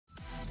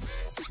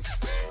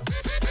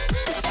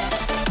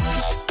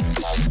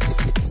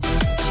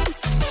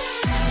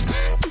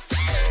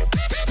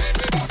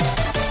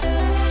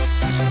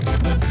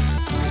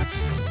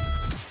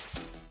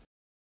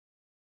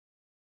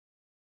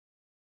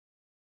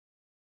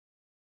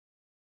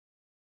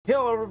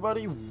Hello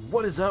everybody,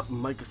 what is up?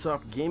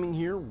 MicahSoft Gaming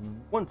here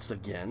once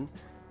again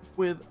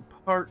with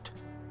part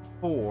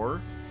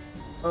 4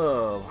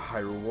 of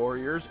Hyrule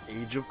Warriors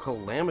Age of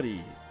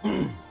Calamity.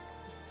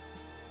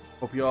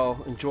 Hope you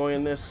all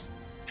enjoying this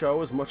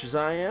show as much as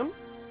I am,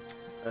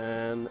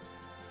 and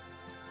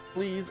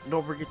please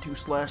don't forget to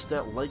slash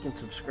that like and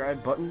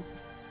subscribe button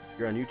if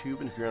you're on YouTube,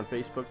 and if you're on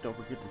Facebook, don't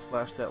forget to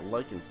slash that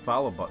like and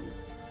follow button.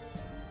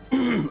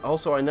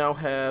 Also, I now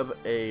have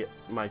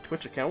my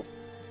Twitch account,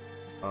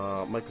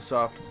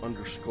 MicahSoft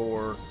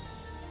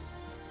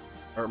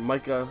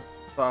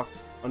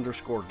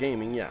 _,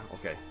 gaming, yeah,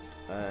 okay,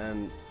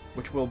 and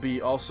which will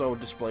be also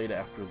displayed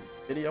after the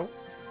video.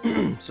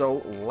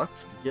 So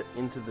let's get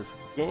into this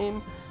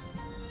game,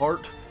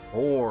 part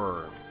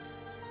 4.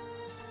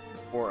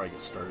 Before I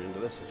get started into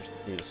this, I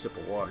just need a sip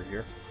of water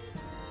here.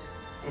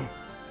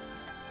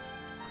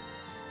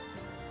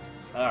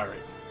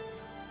 Alright,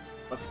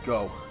 let's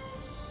go.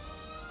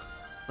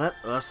 Let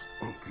us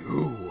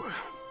go.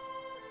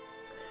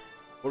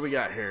 What do we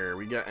got here?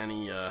 We got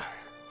any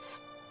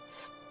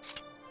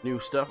new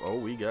stuff? Oh,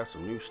 we got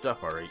some new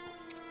stuff, alright.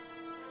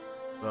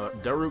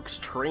 Daruk's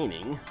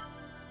training.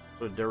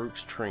 What is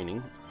Daruk's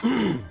training?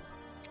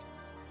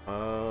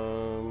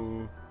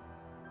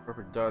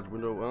 Perfect dodge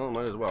window. Well,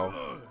 might as well.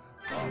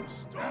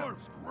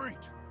 Star's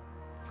great.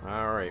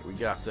 Alright, we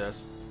got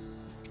this.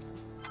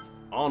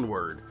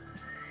 Onward.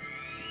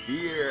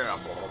 Yeah.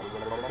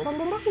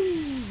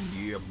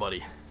 Yeah,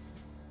 buddy.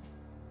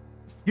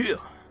 Yeah.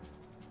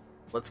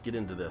 Let's get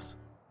into this.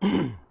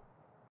 Alright.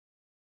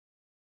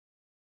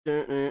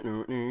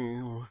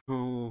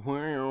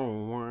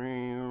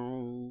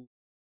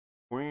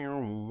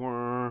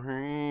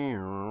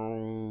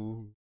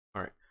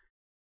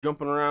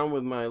 Jumping around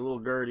with my little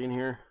guardian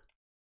here.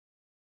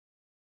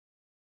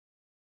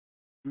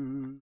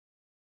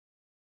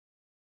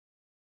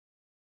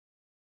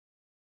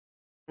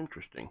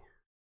 Interesting.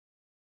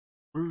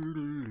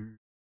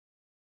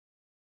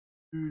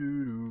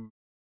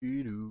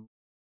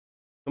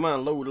 Come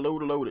on, load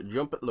it,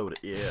 jump it, load it,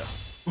 yeah.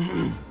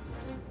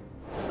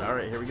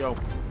 Alright, here we go.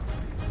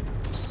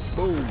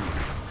 Boom.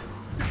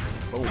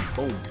 Boom,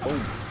 boom,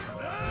 boom.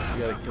 You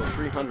gotta kill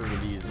 300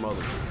 of these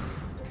mothers.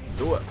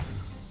 Do it.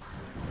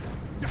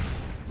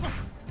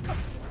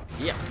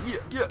 Yeah.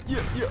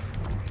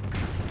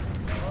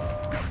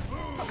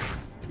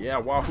 Yeah,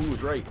 Wahoo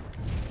was right.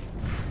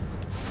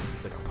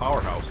 It's like a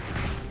powerhouse.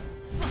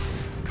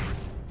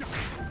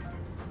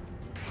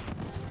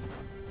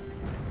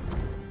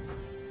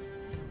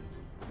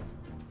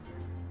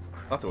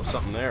 I thought there was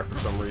something there for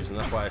some reason.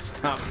 That's why I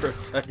stopped for a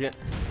second.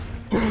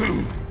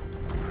 Boom,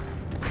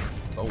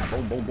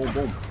 boom, boom, boom,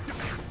 boom.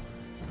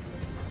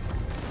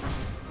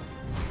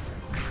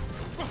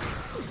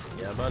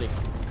 Yeah, buddy.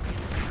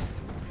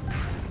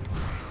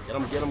 Get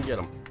him, get him, get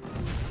him.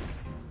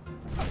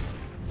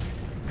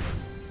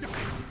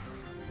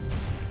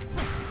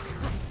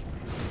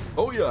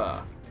 Oh,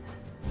 yeah.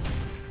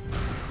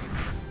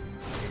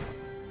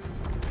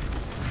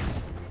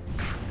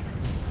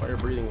 Fire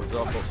breathing was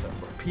also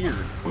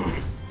appeared.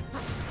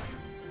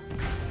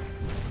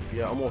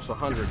 Yeah, almost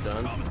 100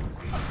 done.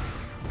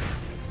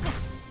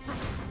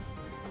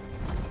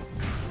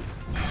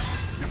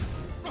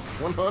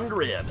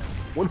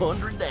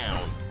 100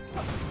 down.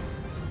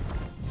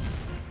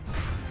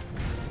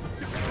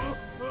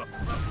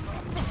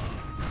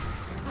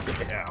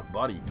 Yeah,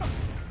 buddy.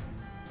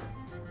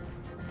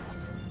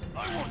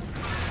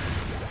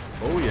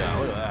 Oh yeah,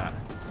 look at that.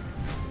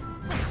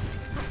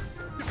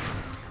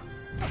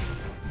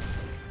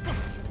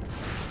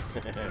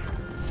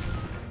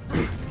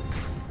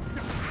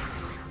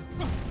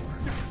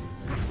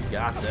 You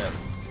got this.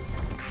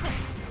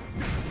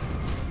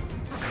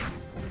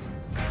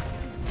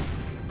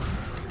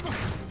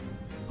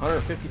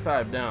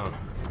 $155 down.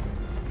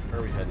 Where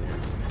are we heading here?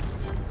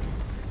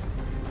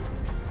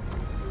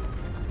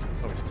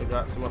 Oh, we still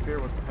got some up here?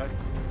 What the heck?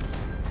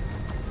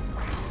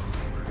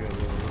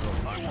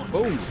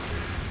 Boom!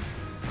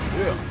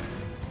 Yeah!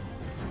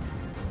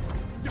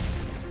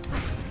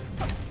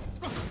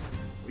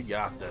 We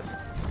got this.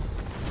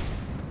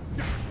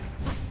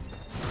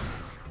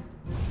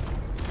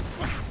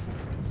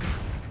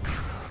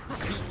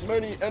 Beat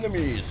many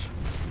enemies!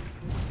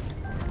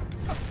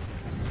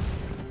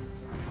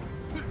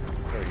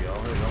 There we go,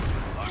 there we go.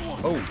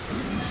 Oh!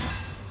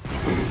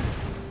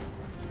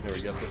 There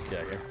we got this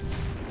guy here.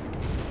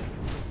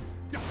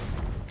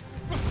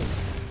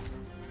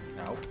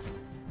 Ow.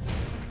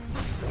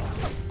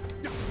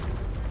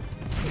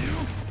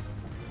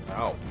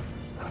 Ow.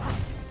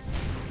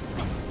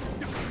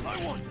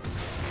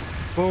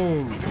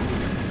 Boom!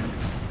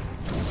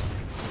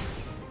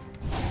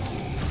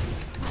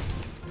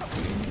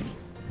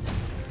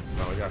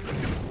 Oh, we got this.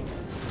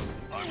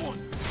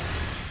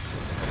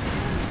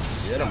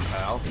 Get him,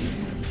 pal.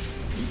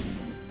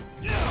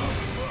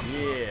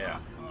 Yeah.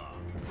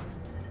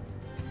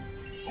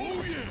 Oh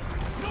yeah,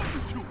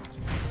 nothing to it.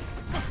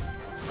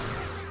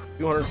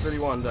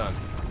 231 done.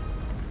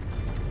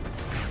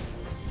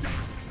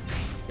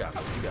 Got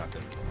this, you got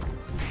this.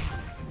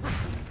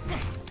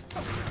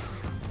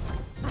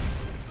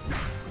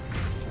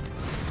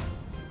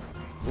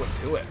 What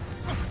to it?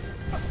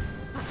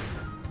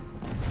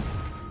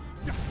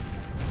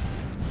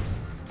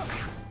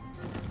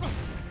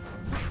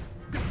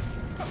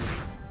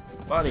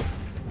 Buddy.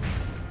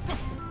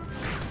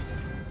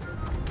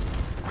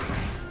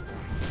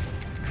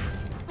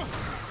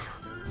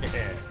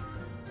 Yeah.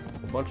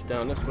 A bunch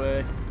down this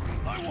way.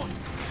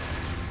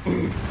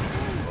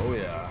 Oh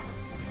yeah.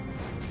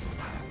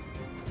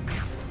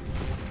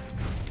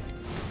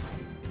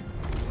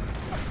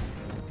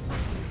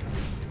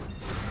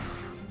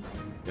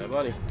 Yeah,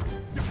 buddy.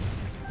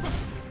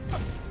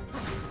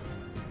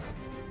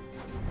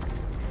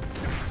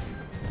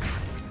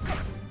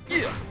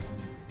 Yeah.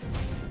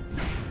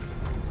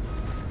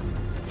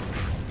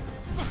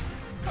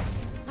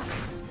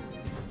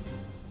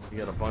 You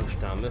got a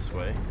bunch down this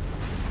way.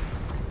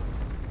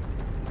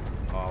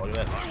 Oh, look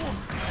at that.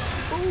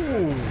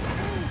 Ooh!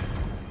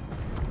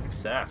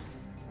 Success.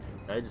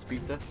 Did I just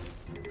beat this?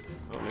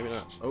 Oh, maybe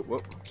not. Oh,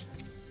 whoa.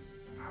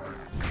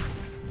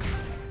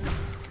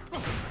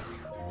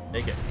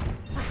 Take it.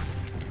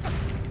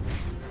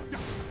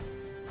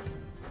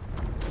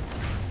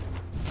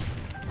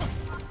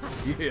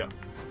 Yeah.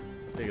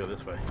 They go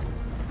this way.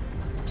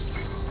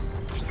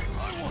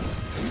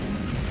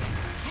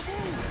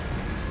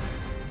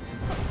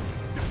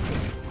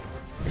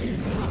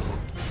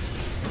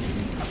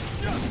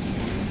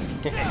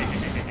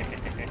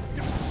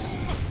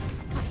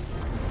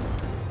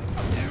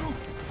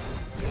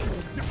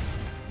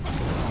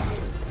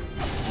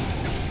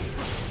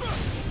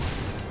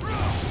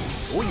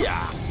 Oh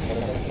yeah!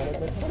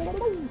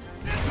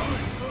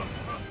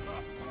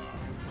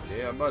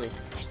 Yeah, buddy.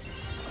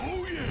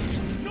 Oh yeah,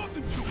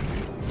 nothing to it.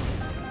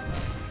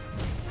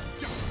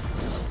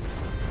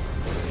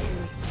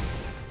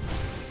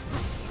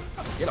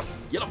 Get him!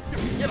 Get him!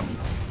 Get him!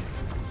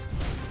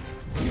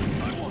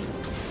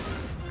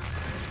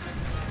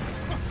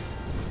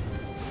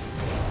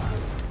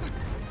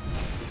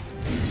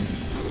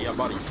 Yeah,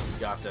 buddy.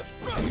 Got this.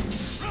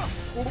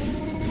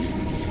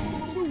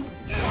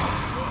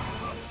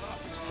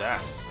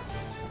 Success.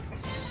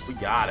 We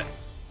got it.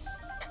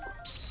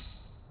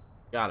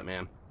 Got it,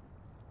 man.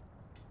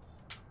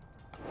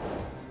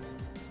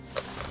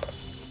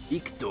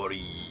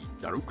 Victory.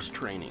 Daruk's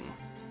training.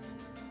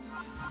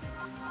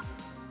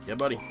 Yeah,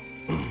 buddy.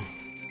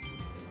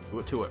 Do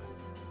it to it.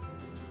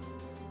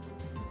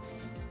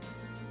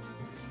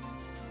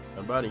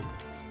 Yeah, buddy.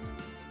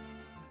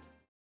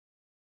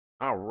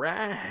 All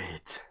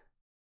right.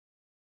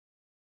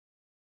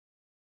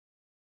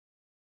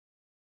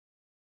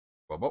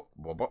 Bop, bop,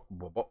 bop,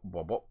 bop,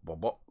 bop, bop, bop,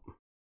 bop.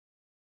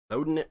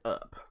 Loading it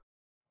up.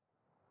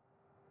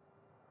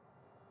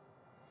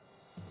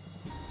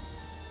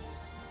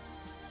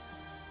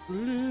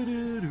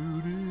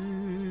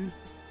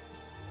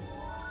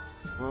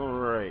 All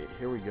right,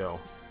 here we go.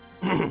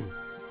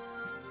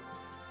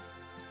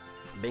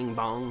 Bing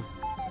bong.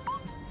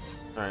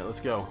 All right, let's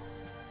go.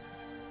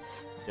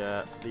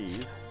 Got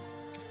these.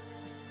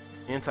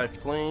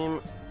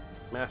 Anti-flame,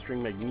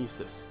 mastering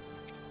magnesis.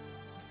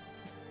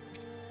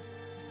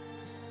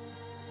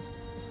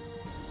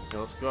 Okay,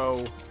 let's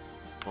go.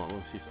 Hold on, let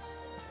me see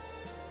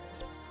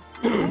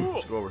something.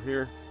 Let's go over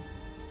here.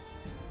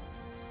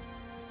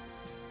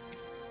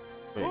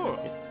 Wait,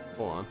 okay,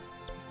 hold on.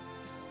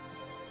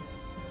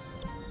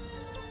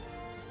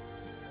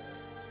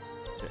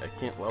 Okay, I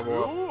can't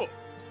level up.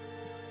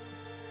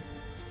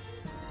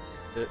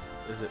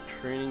 Is it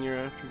training you're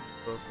after?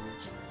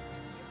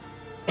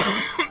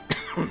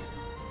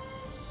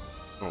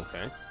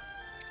 Okay.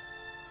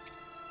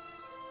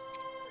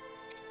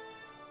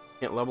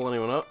 Can't level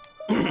anyone up.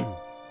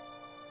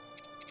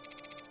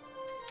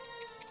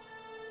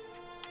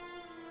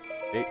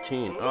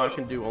 18. Oh, I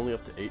can do only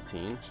up to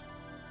 18.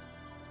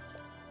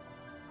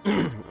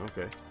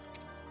 Okay.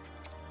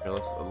 Okay,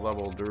 let's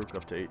level Daruk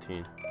up to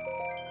 18.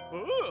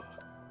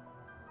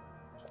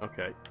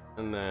 Okay,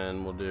 and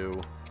then we'll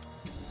do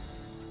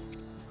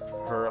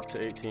her up to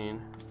 18.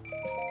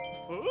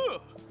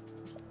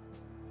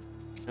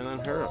 And then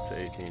her up to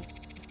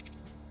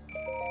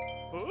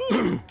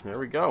 18. There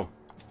we go.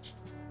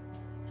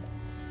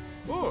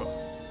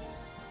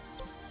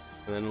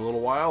 And then in a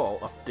little while,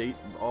 I'll update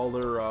all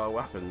their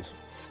weapons.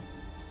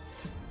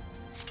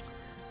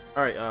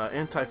 Alright,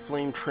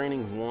 anti-flame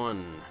training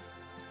 1.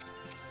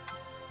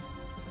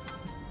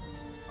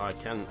 Oh, I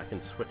can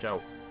switch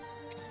out.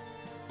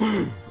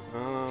 I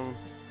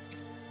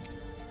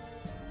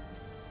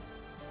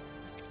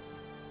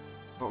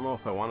don't know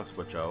if I want to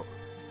switch out.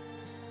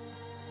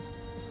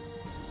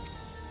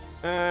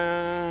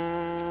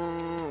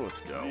 Let's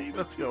go.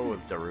 Let's go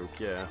with Daruk,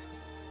 yeah.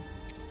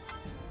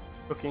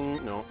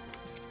 Cooking, no.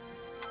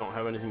 Don't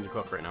have anything to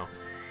cook right now.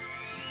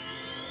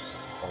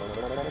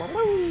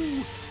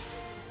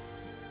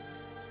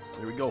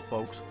 Here we go,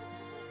 folks.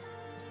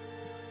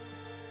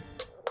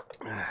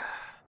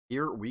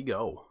 Here we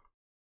go.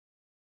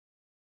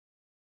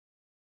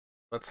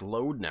 Let's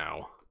load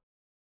now.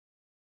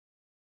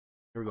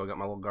 Here we go, got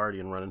my little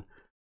guardian running.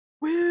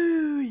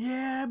 Woo,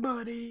 yeah,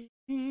 buddy.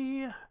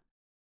 Here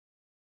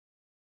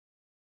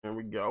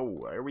we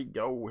go, here we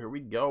go, here we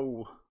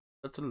go.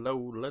 Let's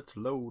load, let's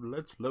load,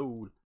 let's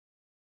load.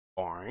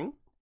 Boing.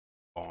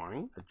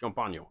 Boing. I jump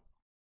on you.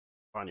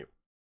 On you.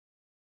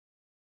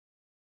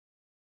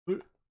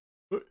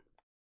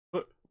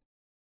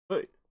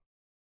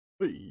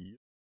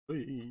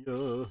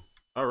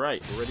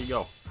 Alright, we're ready to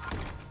go.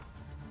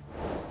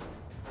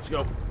 Let's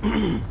go.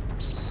 Boom,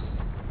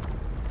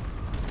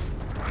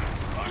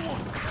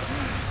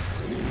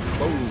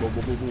 boom,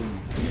 boom, boom, boom.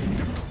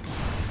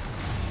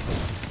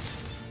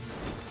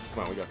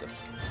 Come on, we got this.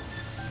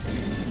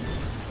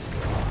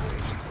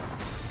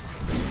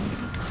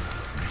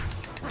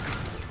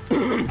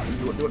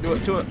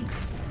 Do it.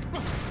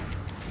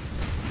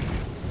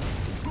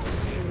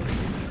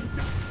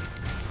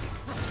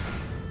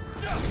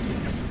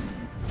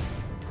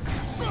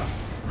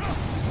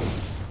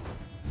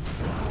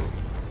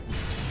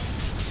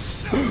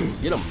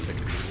 Get him.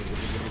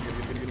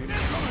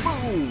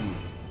 Boom.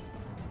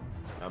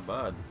 Not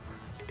bad.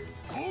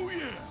 Oh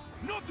yeah,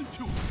 nothing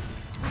to it.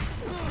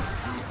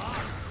 Too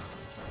hot.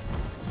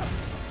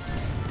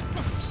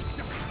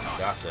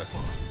 Got this.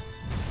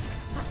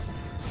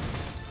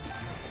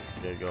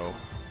 There you go.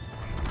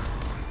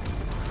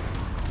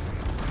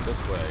 This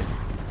way.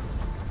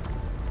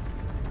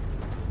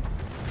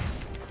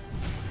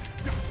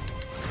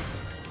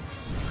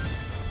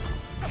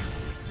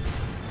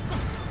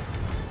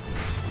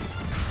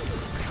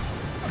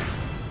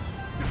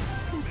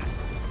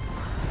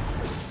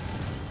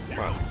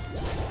 Wow.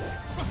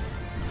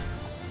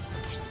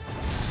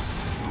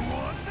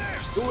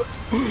 Do it.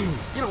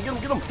 Get him. Can you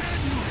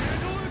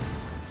handle it?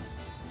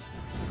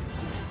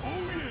 Oh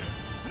yeah,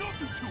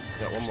 nothing to it.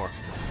 Yeah, one more.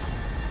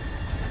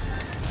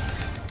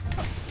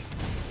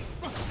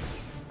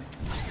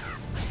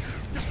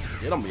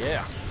 Get him,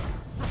 yeah.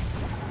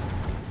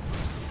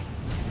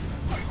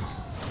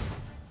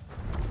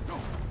 No,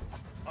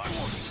 I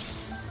want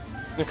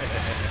it.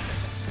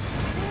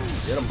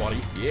 Get him,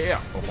 buddy. Yeah.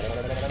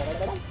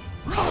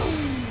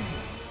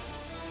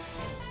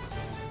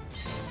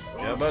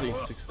 Yeah, buddy.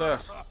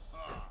 Success.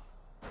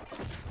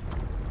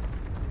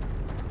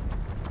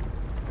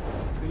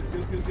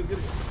 Get it.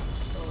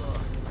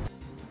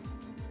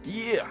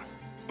 Yeah.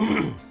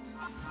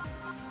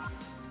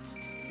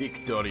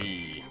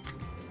 Victory.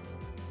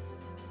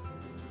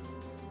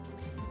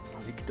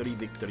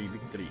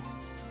 Victory.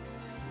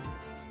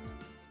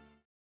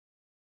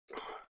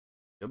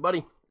 Good,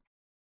 buddy.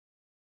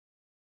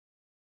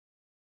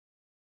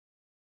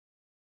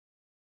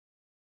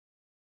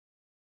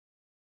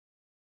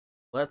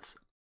 Let's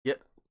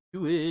get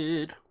to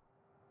it.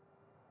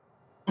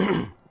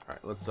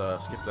 Alright, let's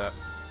skip that.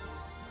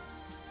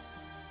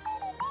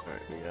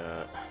 Alright, we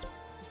got...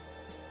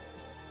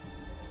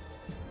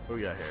 What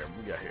we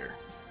got here?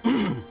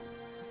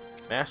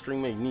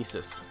 Mastering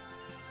Magnesis.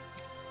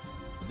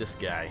 This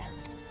guy.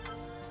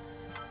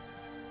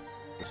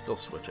 We still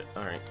switch it.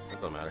 Alright,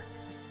 that doesn't matter.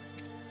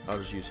 I'll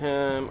just use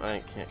him. I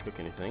can't cook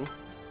anything.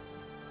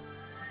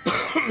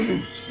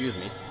 Excuse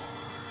me.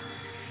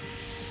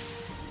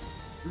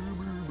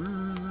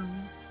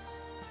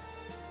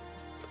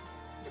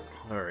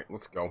 Alright,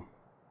 let's go.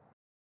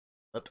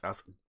 Let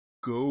us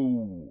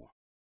go.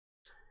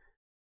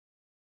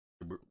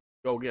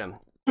 Go again.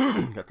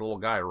 Got the little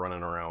guy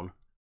running around.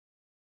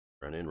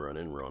 Running,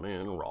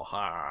 raw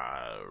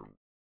high.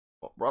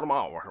 Run him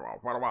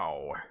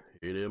out.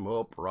 Hit him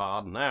up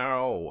right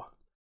now.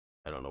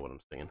 I don't know what I'm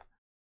singing.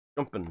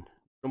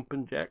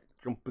 Jumping jack.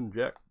 Jump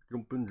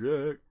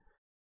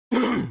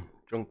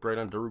right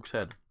on Daruk's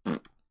head.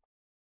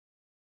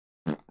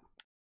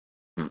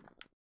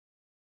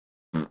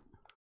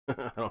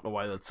 I don't know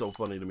why that's so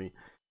funny to me.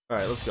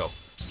 Alright, let's go.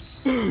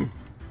 Here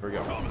we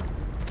go.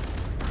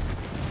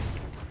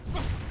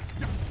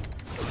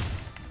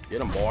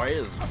 Get him,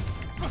 boys.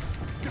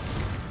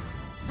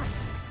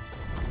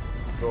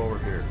 Go over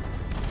here.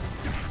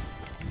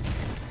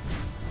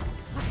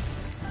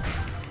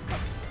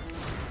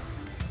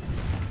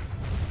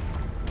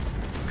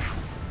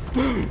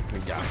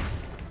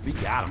 We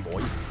got him,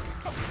 boys.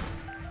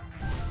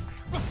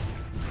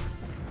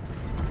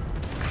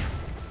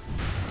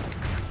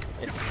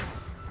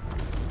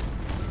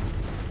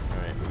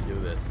 Alright, we do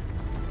this.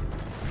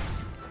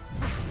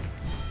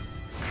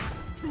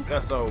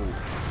 Sucesso.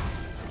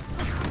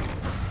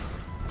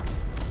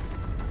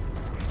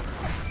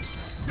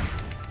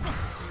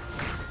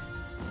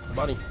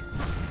 Buddy.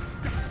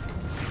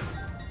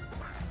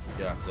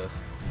 Got this.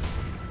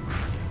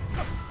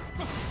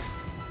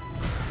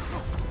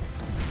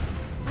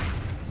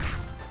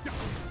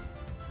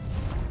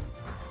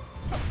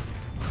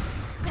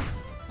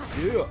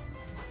 Yeah.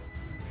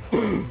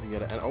 We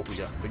got a, oh, we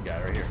got a big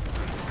guy right here.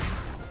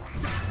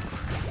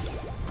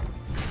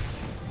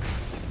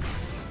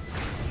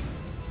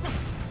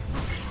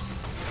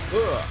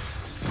 Ugh.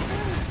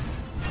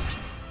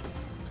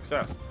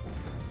 Success.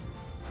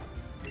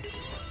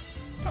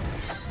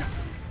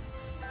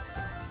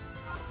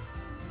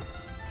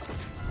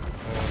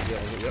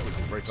 Yeah, we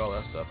can break all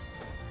that stuff.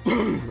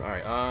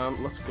 Alright,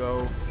 let's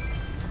go.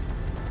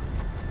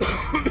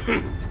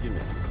 Excuse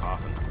me, I'm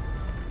coughing.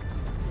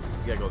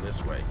 We gotta go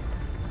this way.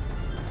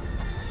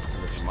 So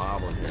There's a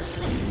mob in here.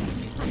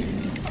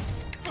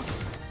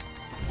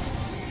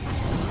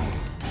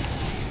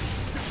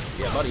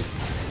 Yeah, buddy.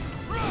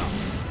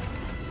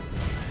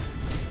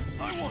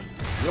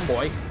 Good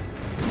boy.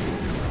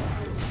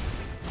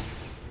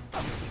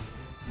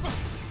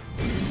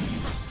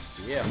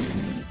 Yeah.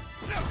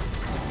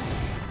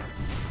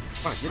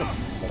 Come on, get him.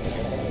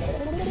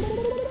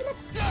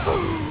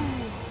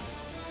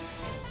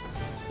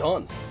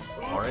 Done.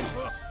 Alright.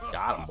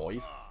 Got him,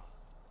 boys.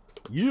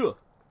 Yeah.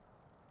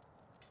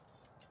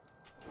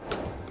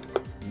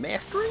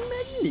 Mastering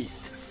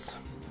Magnesis.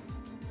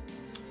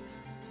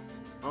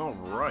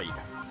 Alright.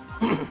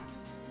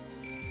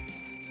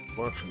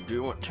 What you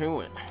doing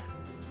to it?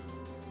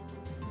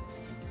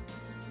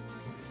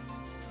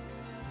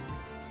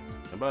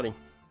 Hey, buddy.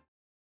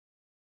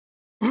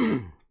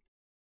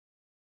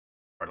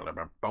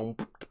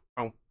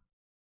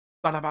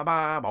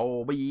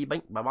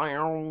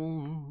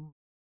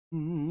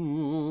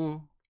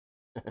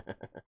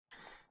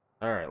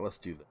 Alright, let's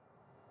do that.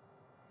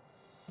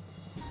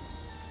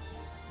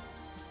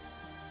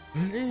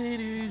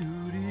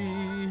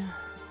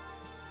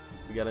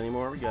 We got any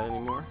more? We got any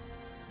more?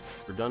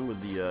 We're done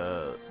with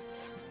the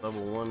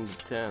level 1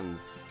 to 10s.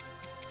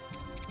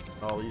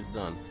 All these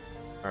done.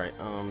 Alright,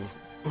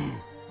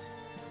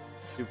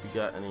 see if we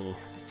got any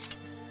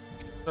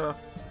stuff.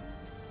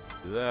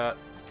 Do that.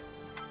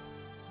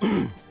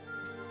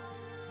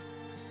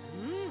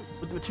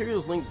 With the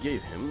materials Link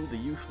gave him, the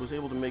youth was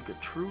able to make a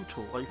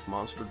true-to-life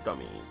monster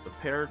dummy. The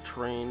pair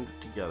trained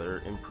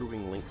together,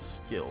 improving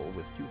Link's skill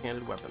with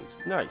two-handed weapons.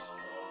 Nice.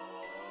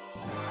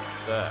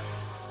 That.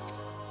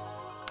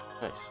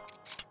 Nice.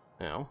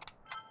 Now.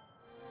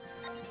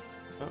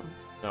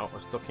 No, I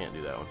still can't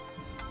do that one.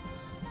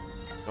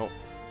 Nope.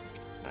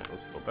 Alright,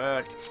 let's go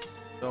back.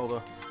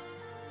 Zelda.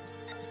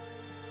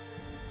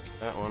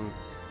 That one.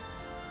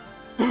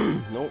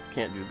 Nope,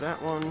 can't do that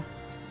one.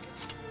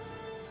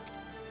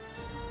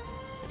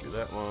 Can't do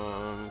that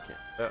one. Can't do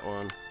that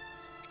one.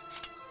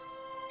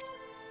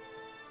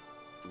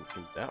 Can't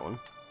do that one.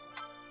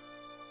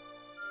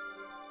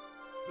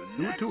 The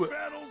next to it.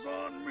 battle's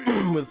on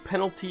me. With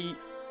penalty.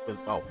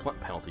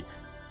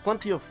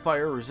 Plenty of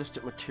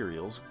fire-resistant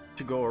materials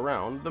to go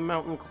around, the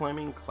mountain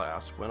climbing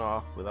class went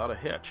off without a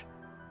hitch.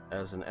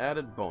 As an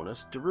added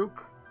bonus,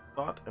 Daruk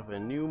thought of a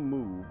new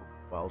move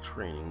while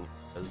training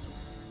as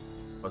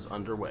was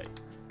underway.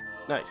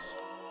 Nice.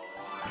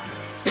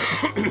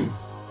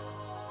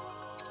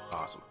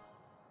 Awesome.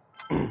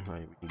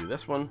 Alright, we can do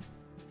this one.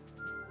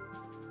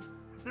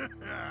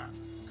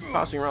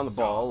 Tossing around the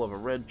ball of a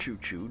red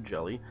choo-choo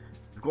jelly,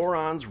 the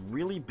Gorons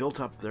really built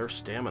up their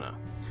stamina.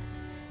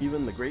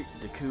 Even the great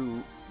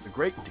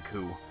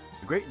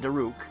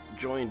Daruk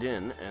joined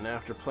in, and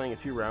after playing a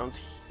few rounds,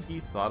 he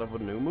thought of a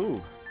new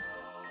move.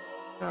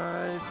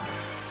 Nice.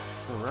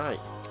 Alright.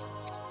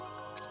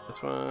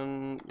 This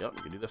one, yep,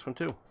 you can do this one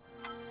too.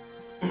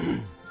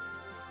 The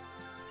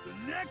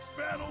next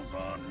battle's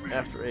on me.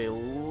 After a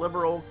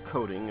liberal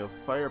coating of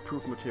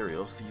fireproof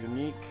materials, the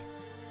unique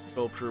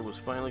sculpture was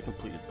finally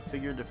completed. The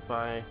figure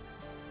defying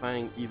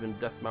even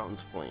Death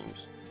Mountain's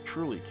flames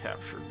truly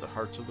captured the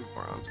hearts of the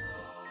Gorons.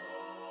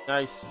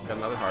 Nice, got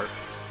another heart.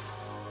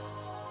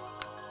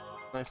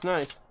 Nice,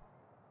 nice.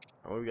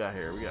 What do we got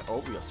here? We got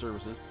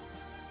services.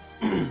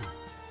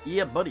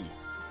 Yeah, buddy.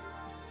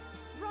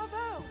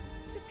 Bravo!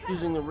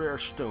 Using the rare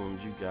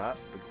stones you got,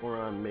 the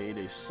Goron made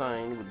a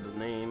sign with the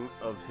name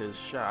of his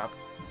shop,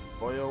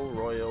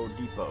 Royo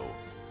Depot.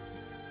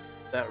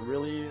 That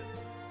really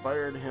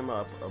fired him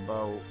up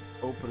about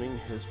opening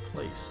his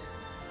place.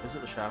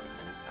 Visit the shop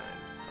anytime.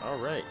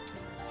 Alright.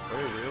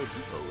 Royo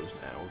Depot is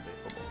now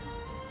available.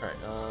 Alright,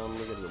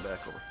 we gotta go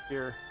back over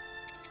here.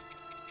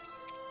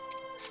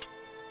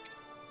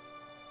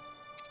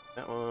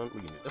 That one,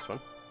 we can do this one.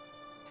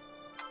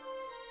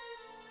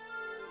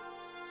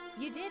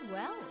 You did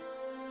well.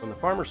 When the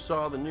farmers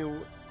saw the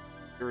new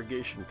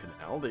irrigation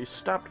canal, they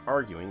stopped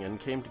arguing and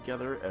came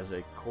together as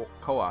a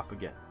co-op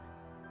again.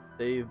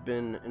 They've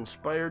been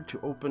inspired to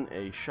open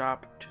a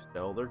shop to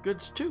sell their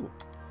goods too.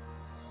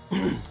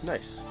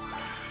 Nice.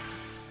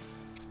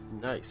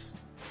 Nice.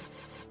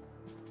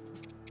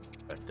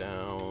 Back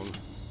down.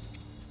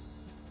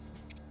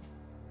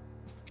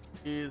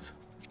 Please.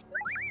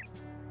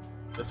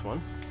 This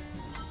one.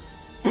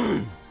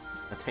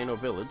 Ateno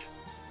Village.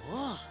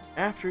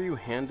 After you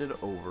handed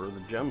over the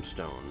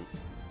gemstone,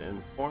 the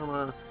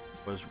informer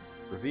was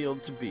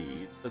revealed to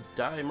be the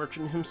dye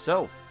merchant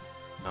himself.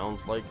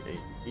 Sounds like a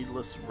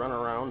needless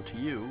runaround to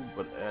you,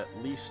 but at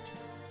least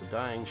the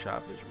dyeing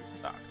shop is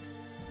restocked.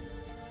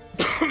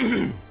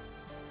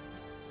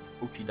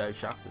 Uchi Dye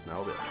Shop is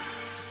now available.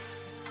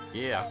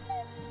 Yeah.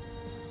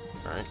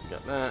 Alright, we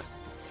got that.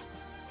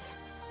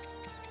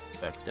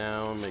 Back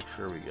down, make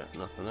sure we got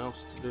nothing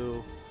else to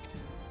do.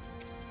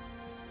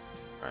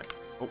 Alright.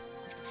 Oh.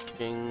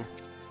 King.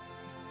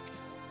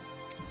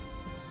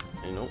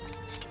 Hey, nope.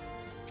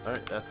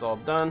 Alright, that's all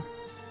done.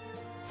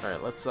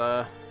 Alright, let's,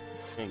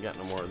 ain't got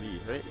no more of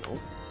these, right?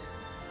 Nope.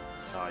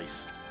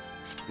 Nice.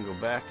 We can go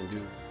back and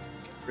do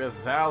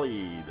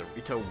Revali, the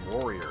Rito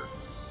Warrior.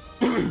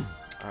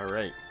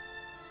 Alright.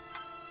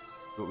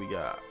 What we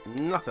got?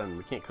 Nothing.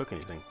 We can't cook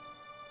anything.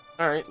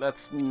 Alright,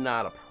 that's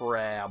not a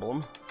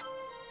problem.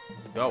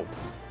 Go.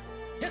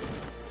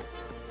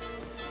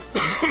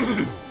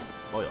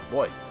 Oh yeah,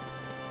 boy.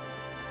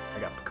 I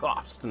got the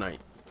coughs tonight.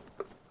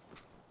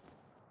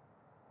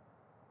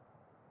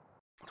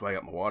 That's why I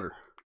got my water.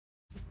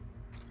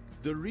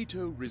 The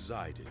Rito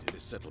resided in a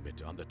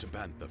settlement on the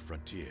Tabantha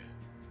frontier.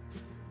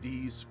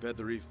 These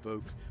feathery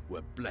folk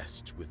were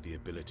blessed with the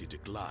ability to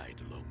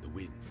glide along the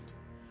wind,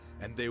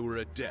 and they were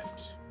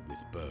adept with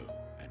bow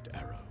and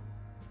arrow.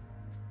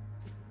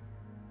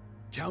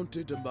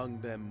 Counted among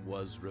them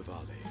was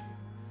Revali,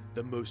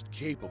 the most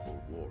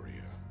capable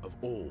warrior of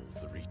all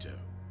the Rito,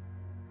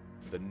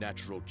 the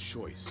natural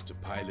choice to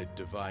pilot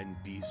divine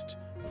beast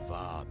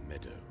Va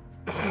Meadow.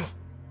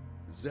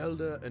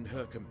 Zelda and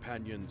her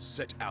companions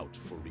set out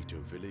for Rito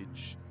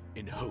Village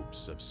in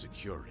hopes of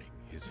securing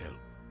his help.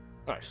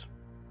 Nice.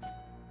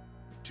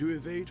 To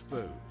evade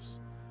foes,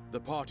 the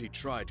party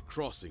tried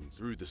crossing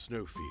through the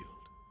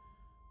snowfield,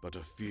 but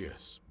a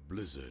fierce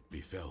blizzard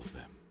befell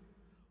them,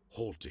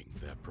 halting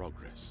their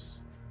progress.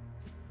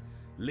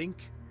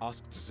 Link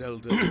asked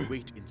Zelda to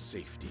wait in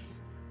safety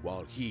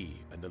while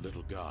he and the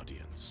little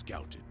guardian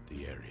scouted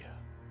the area.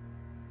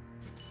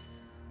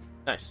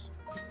 Nice.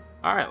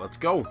 Alright, let's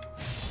go.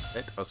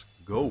 Let us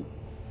go.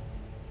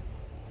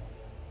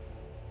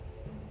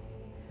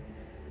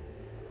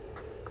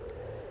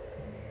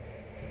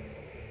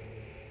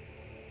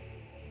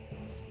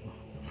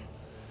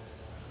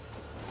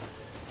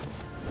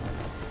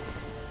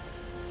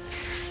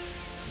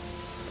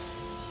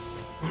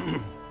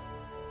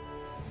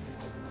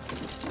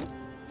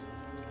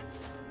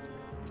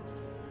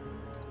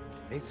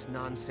 This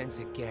nonsense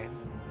again?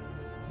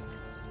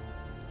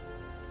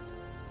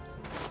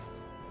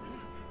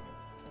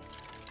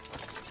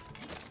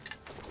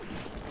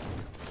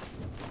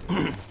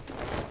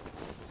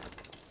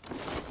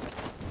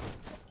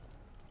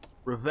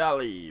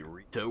 Revali,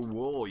 Rito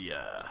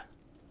Warrior.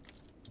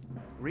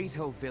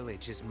 Rito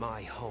Village is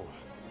my home.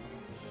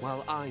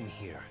 While I'm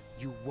here,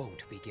 you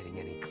won't be getting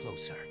any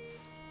closer.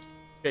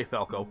 Okay,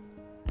 Falco.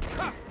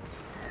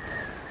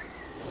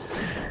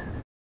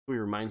 He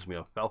reminds me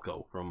of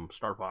Falco from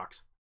Star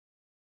Fox.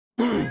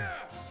 Alright,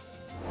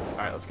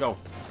 let's go.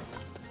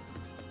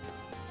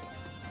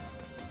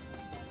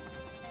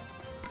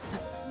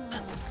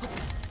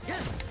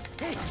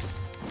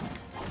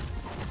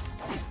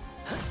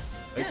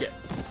 Take it.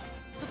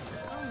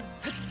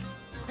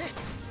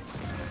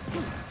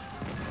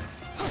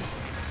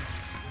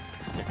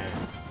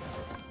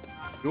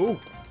 Go.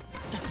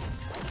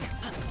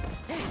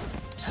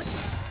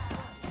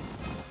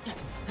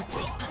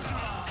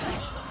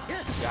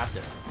 Got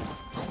it.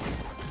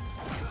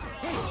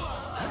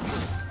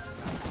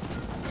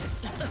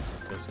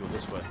 Let's go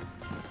this way.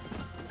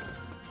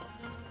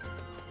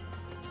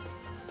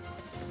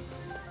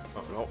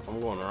 Oh no,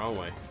 I'm going the wrong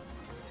way.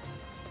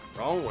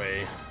 Wrong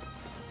way.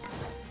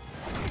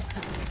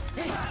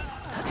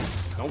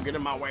 Don't get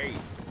in my way.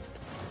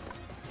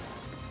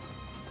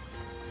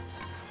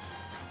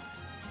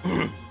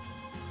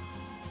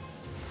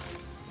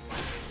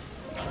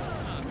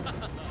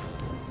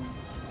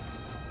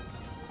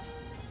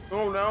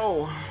 Oh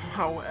no,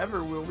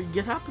 however will we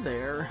get up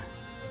there?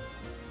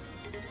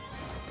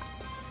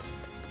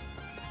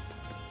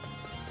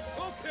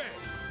 Okay.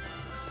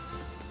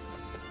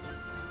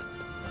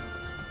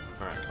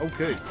 Alright,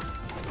 okay.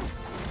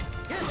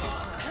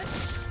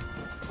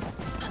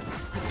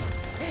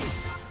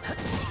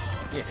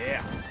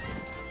 Yeah.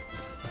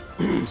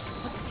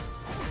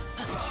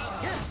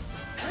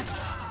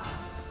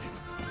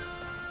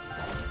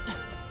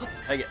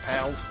 Take it,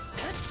 pals.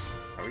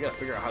 Alright, we gotta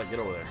figure out how to get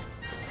over there.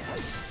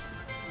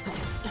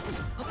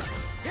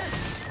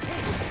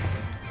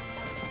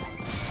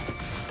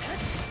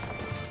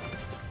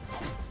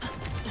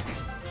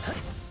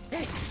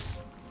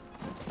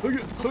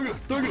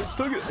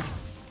 Take it.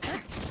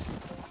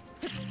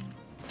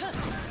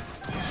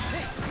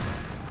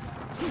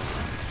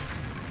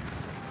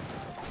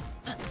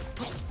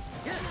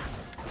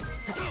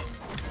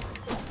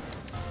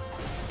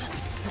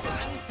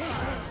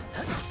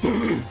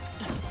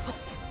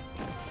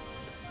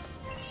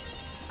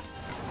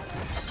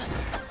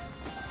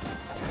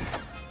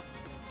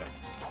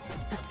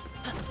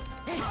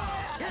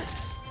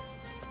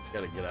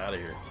 Gotta get out of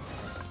here.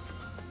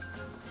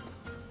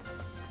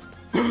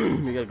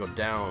 We gotta go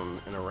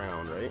down and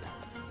around, right?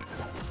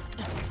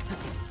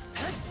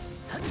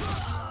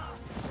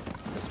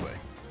 This way.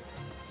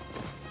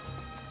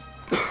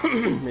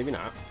 Maybe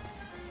not.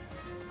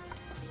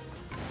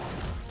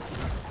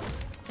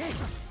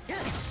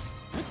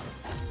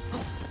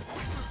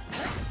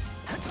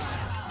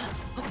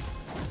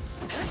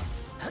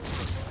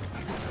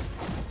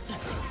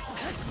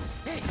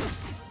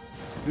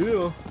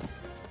 Yeah.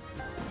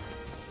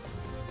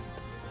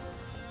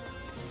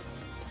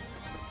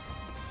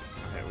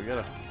 Okay, we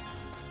gotta.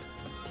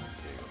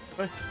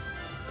 Okay,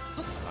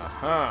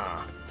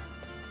 aha.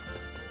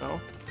 No.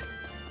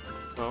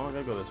 No, I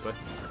gotta go this way.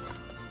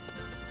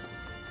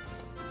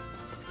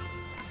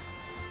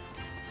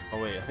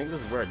 Oh wait, I think this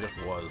is where I just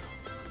was.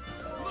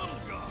 Little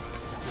guy.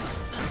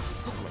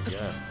 Oh my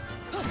god.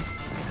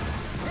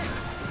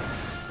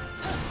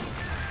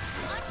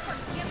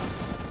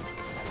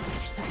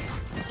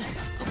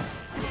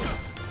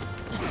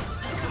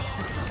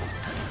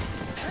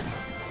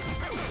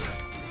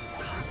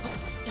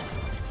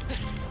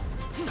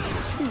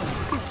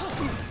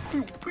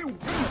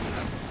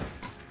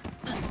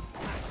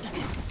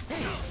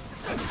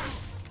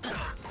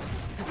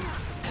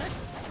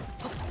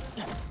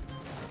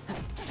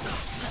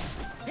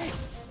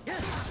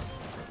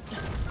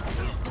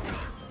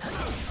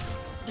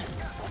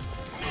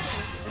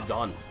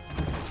 Done.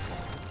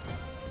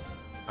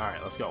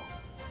 Alright, let's go.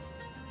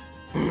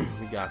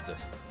 We got this.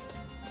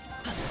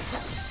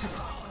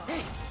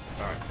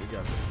 Alright, we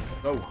got this.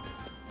 Go.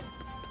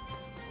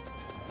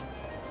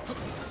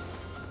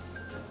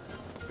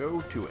 Go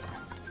to it.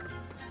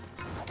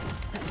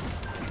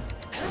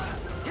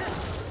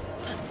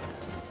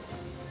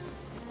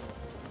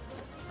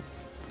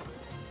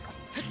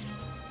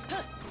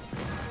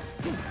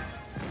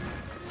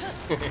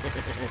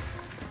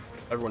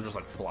 Everyone just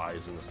like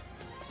flies in this.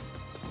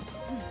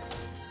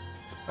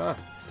 Ah.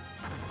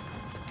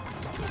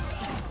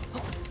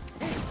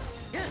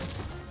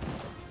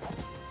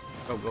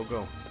 Go, go,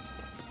 go.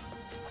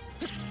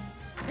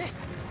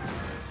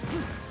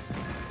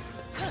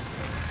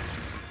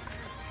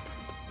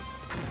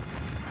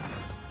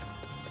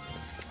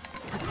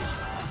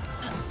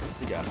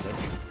 You got it.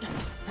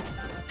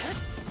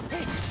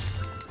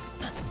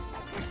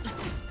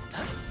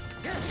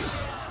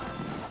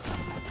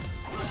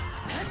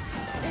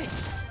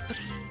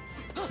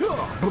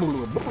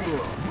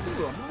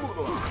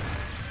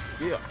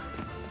 Yeah.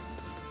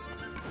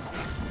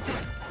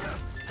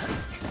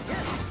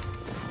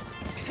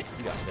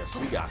 We got this.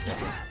 We got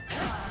this.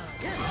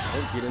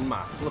 Don't get in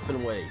my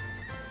flipping way.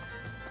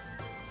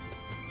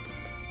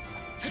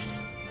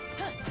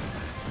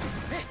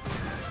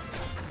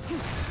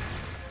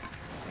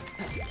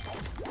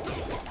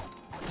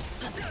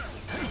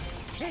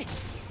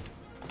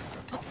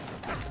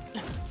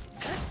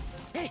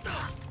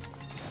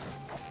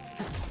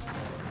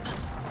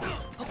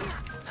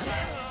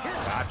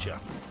 Gotcha.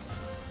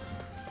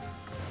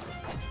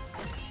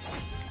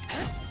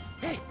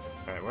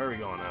 Alright, where are we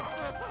going now?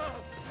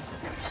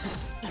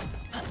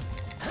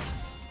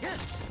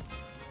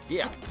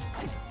 Yeah.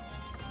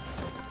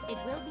 It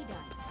will be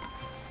done.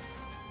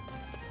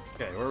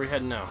 Okay, where are we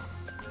heading now?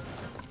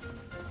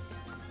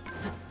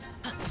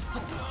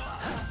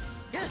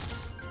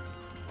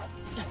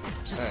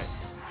 Alright.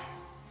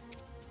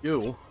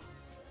 You.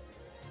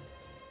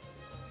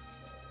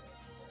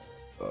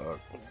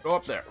 Go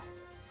up there.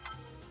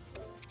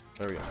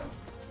 There we go.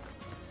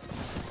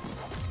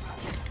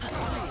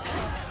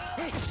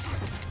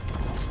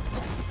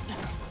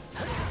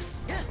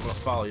 I'm gonna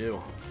follow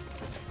you.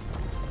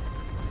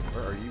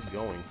 Where are you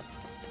going?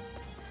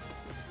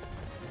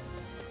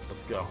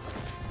 Let's go.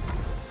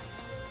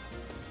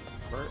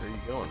 Where are you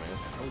going, man?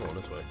 I'm going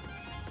this way.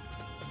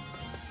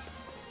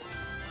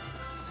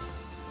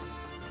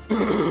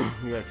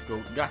 You have to go.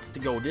 Gots to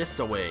go this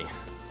way.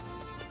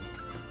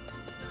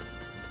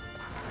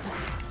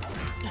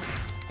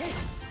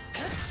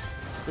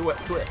 Do it,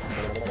 do it.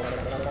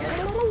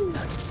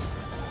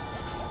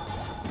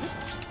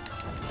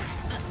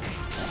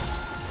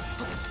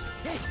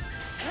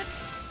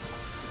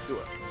 Do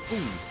it.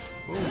 Boom.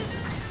 Boom.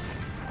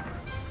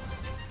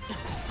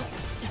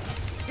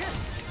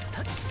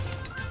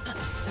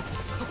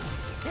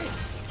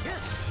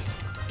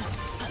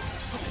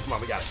 Come on,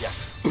 we got it, yes.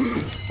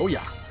 Oh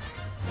yeah.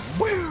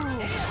 Woo!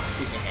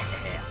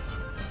 Yeah.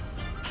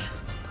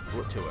 Do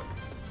it to it.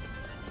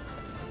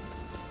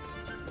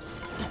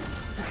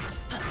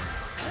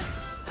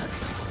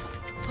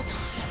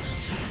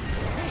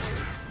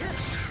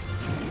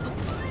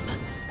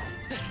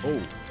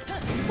 Oh.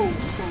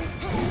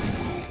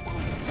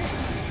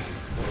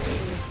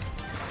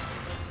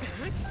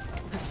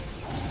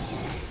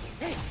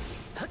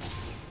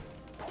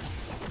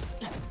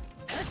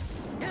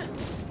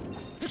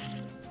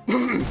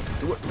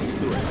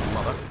 Do it,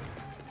 mother.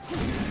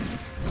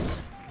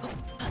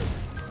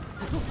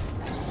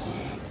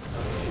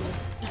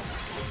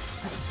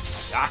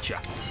 Gotcha.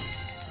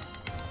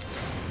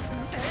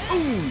 Ooh.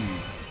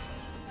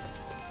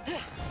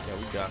 Yeah,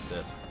 we got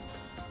this.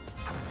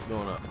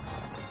 Going up.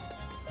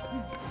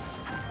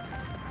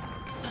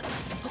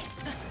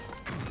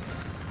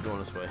 Going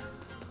this way.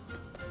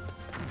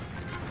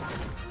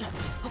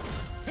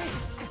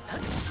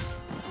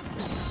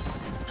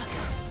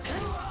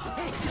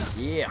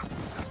 Yeah.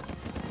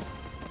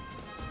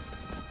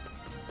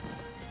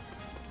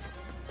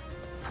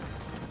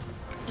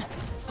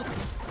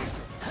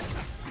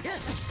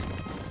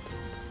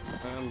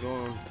 I'm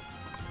going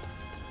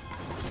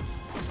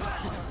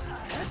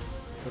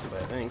this way,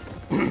 I think.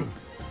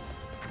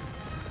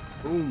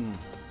 Boom.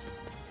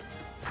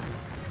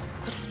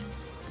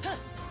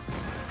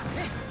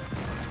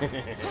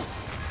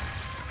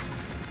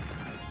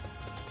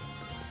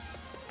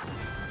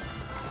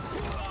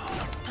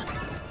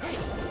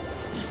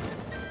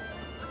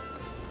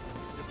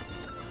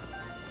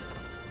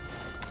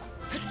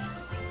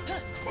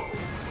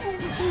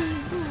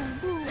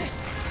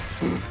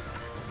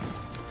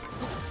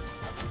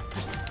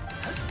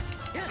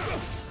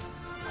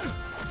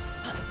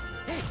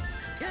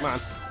 Come on.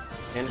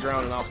 Stand your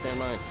ground and I'll stand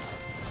mine.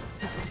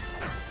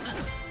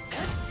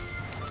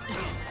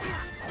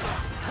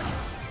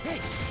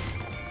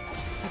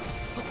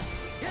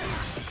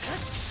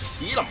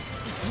 Get him!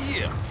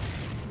 Yeah!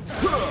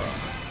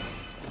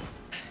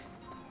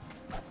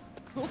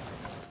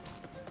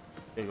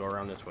 Okay, go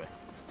around this way.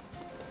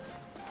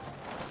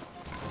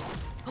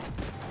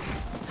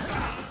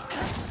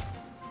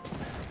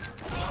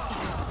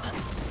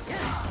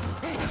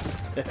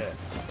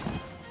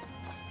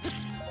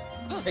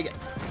 Take it.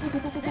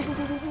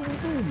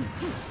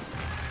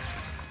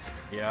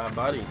 Yeah,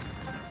 buddy.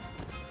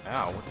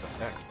 Ow, what the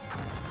heck?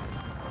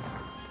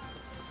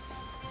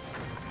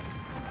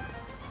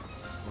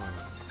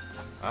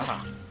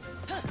 Ah.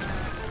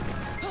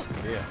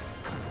 Yeah.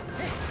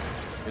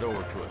 Get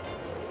over to it.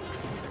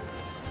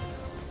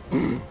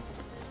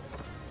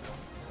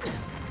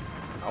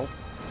 Ow.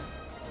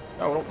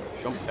 No, don't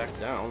jump back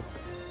down.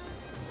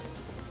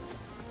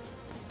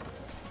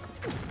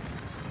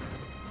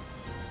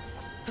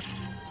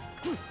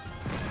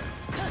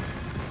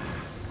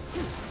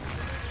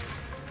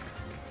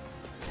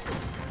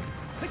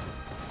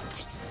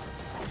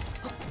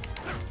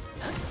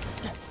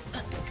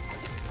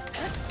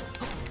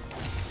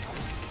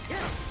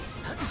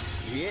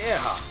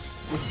 Yeah!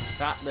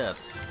 Got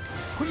this.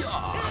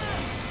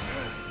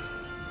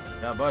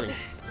 Yeah, buddy.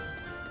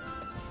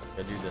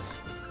 Gotta do this.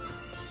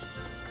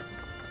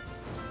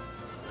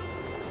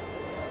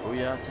 Oh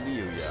yeah, to the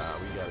you, yeah.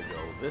 We gotta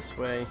go this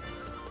way.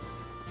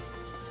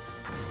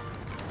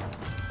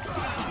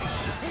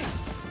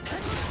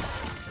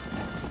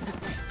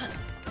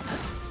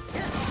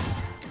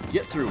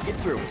 Get through, get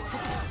through.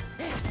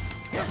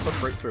 Yeah,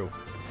 push right through.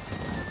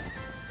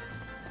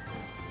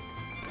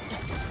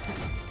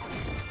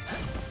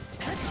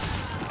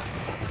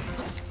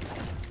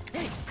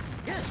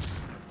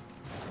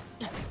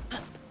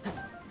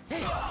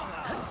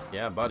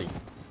 Yeah, buddy.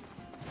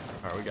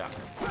 Alright, we got it.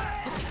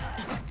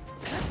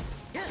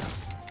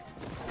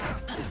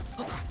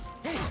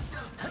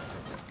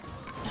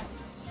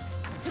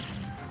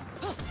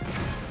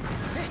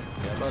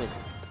 Yeah, buddy.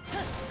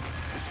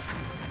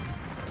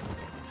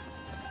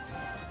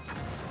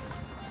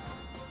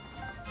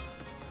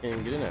 Can't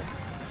even get in there.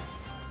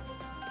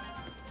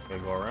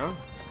 Gotta go around.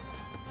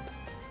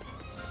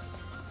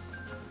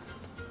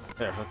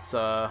 There, let's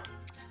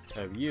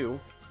have you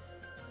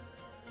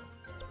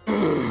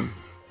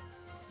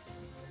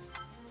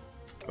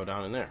go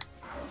down in there.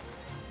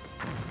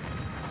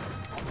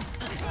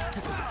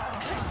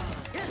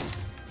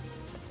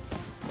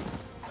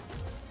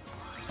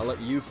 I'll let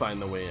you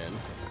find the way in.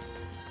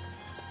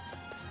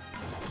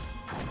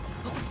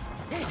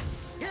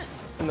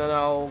 And then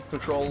I'll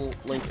control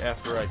Link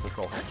after I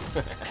control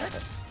him.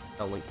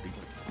 I'll Link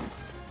begin.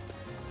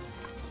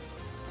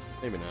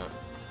 Maybe not.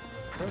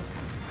 Huh.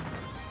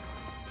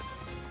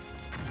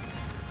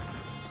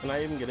 Can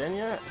I even get in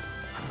yet?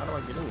 How do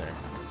I get in there?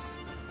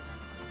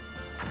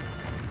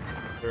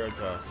 Here I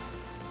go.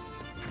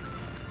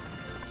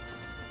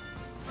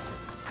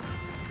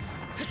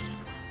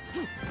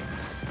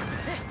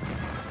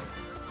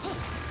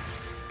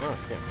 Oh, I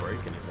can't break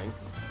anything.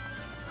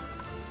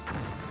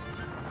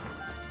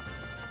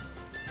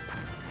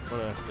 I'm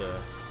gonna have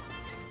to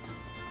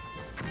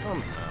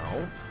somehow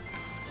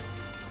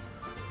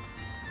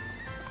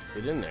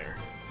get in there.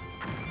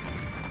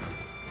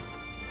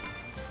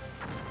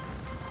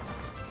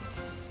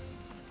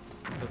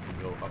 Have to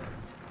go up.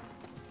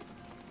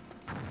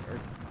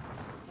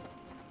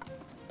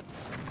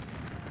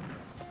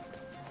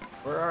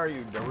 Where are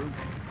you, Daruke?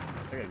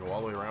 I gotta go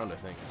all the way around, I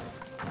think.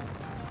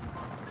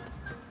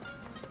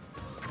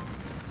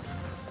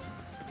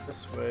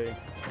 This way.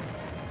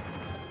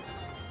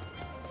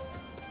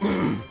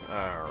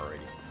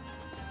 Alrighty.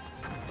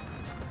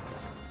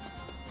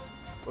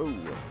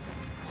 Whoa.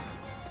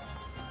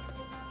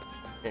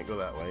 Can't go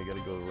that way, you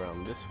gotta go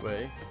around this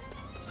way.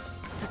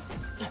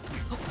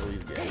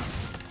 Please get it.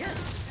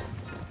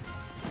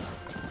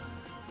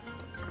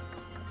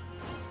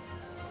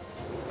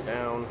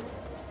 Down.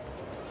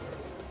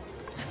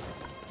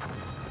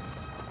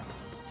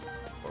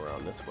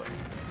 Around this way.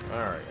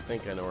 Alright, I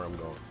think I know where I'm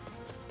going.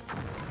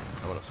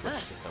 I'm gonna switch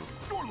to him.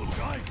 Sure, little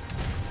guy.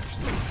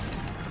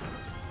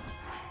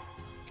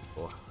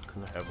 Well,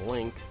 gonna have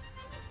Link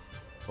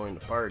join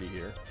the party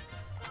here.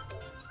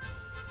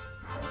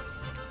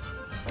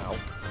 Ow.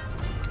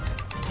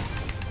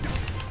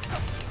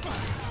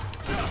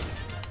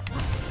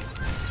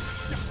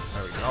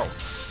 There we go.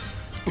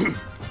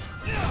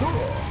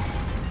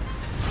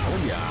 Oh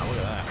yeah, look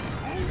at that.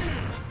 Oh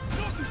yeah,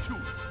 nothing to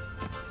it.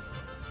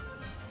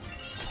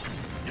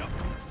 Yep.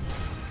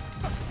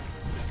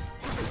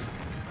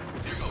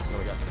 Here goes. Oh,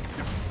 we got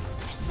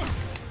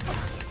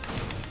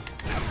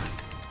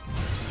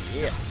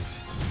yeah.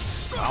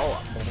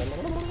 Oh.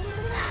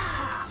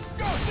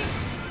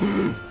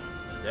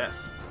 Yes.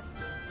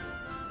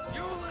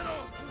 You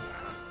little.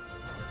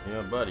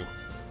 Yeah, buddy.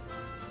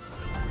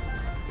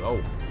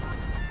 Go.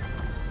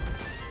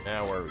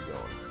 Now where are we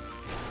going?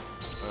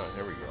 Oh,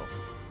 here we go.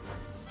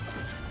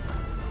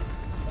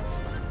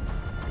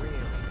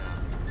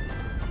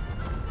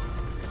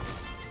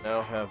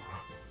 Now have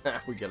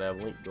we gotta have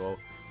Link go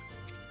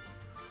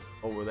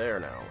over there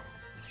now.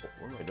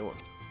 What am I doing?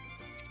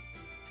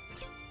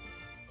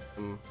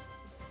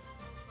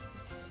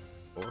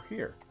 Over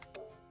here.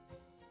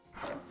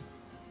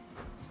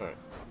 Alright.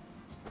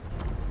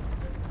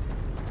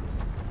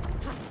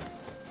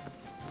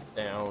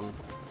 Down.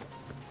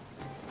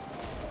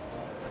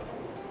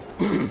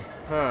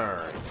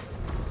 Alright.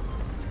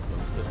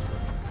 This way.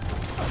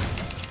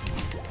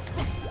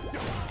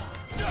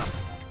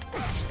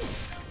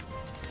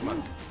 Come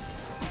on.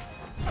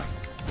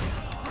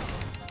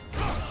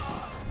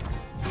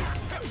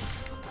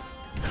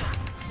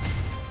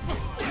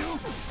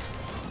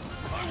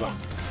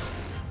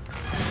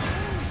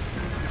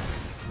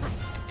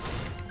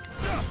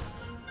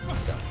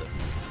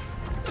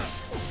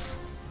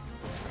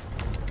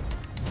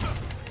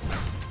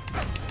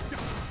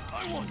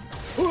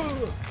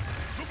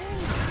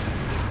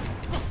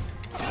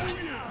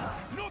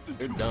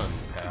 You're done,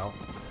 pal.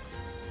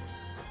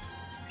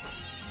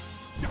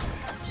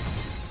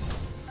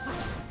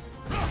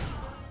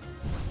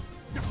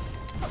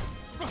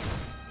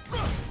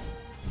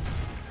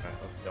 Alright,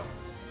 let's go.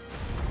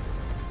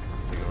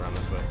 We go around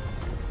this way.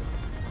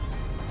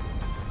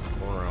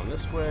 Going around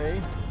this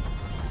way.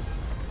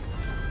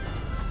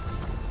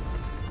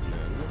 And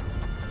then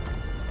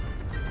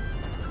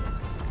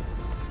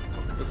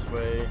up this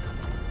way.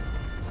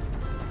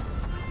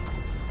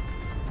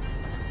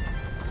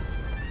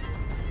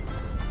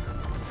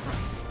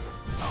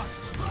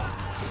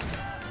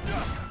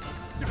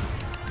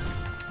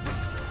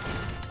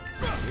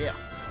 Yeah.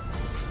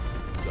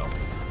 Go. Wait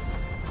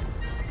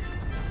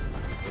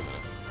a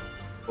minute.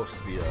 Supposed to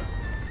be a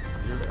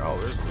leader there. Oh,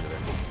 there's a leader there.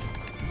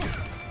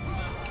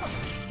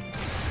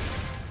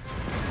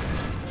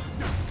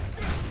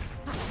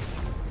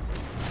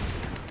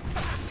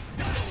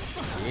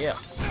 Yeah.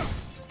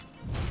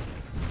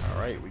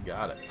 Alright, we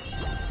got it.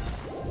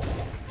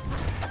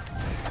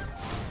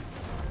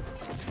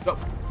 Go.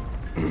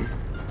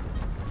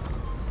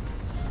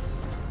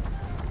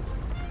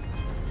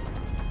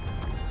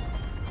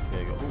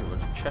 There you go. Ooh,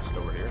 there's a chest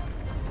over here.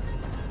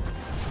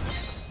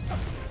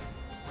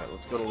 Alright,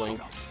 let's go to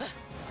Link.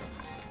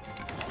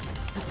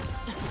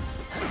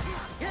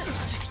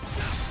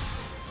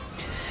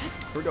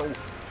 Here we go.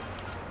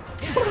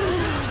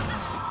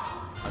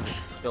 I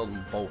just killed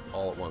them both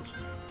all at once.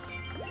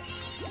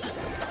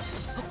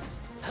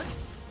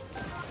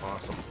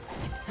 Awesome.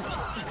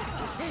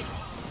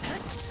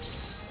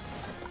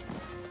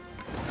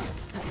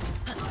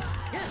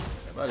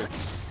 Hey, buddy.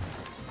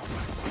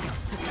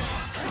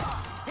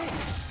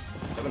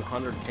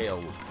 700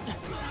 KO.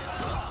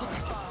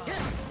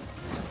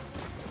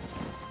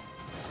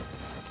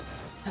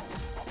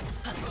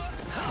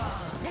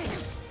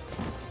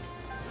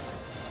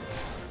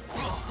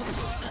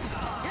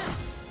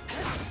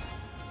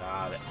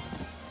 Got it.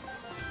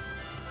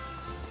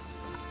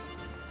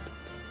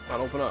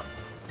 Come on, open up.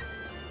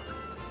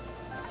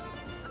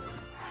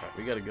 Alright,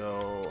 we gotta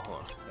go. Hold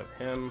on. Have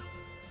him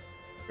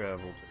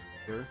travel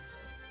to here.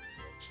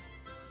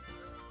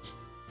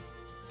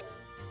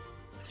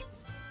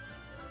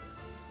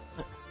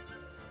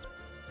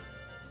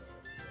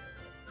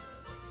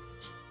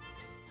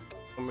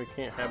 We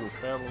can't have him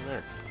travel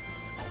there.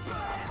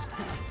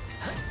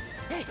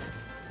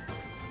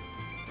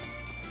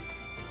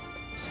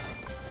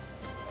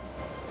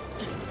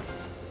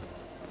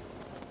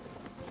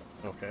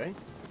 Okay.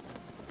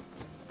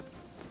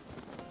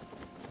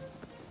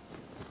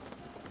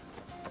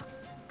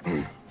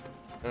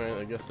 Alright,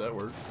 I guess that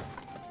works.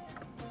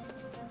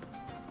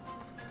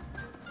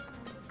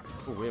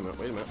 Oh, wait a minute,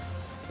 wait a minute.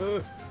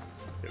 Okay,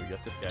 we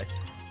got this guy.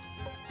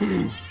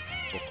 Little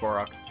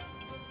Korok.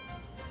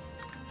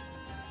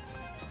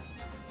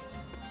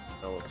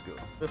 Now let's go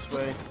this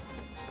way.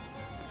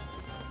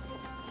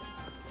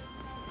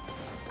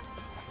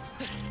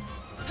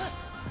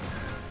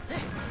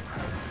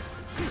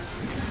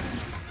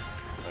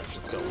 Alright,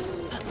 let's go.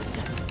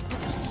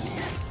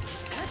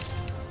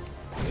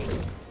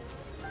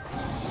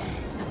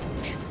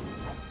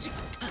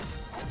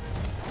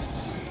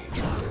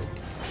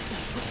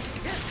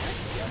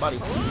 Yeah, buddy.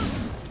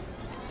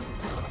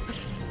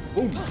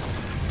 Boom.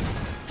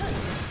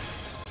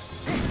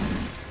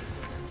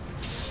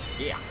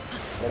 Yeah.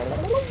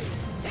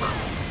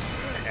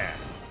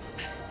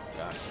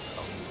 Got it.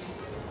 Oh.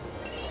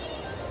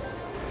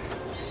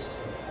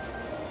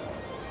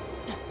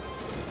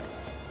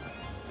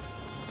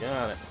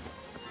 Got it.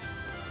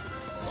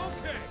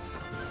 Okay.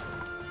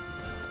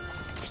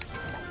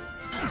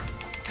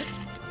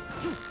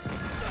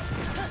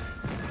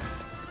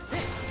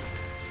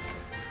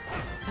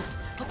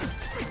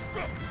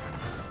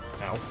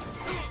 Ow.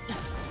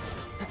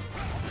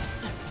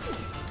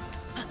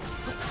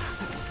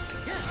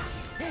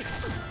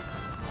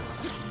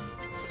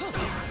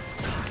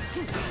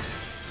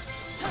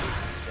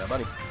 Yeah,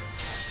 buddy.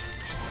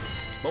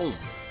 Boom.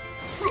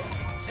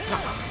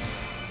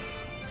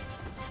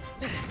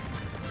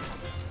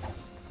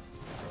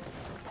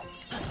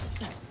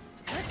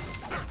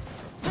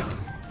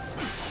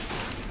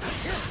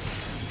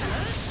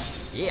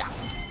 Yeah.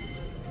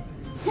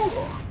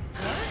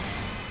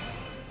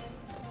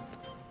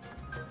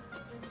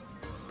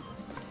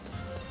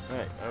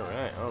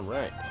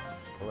 Alright.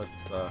 Well, let's,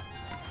 here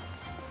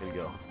we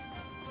go.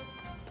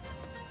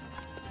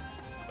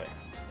 Okay.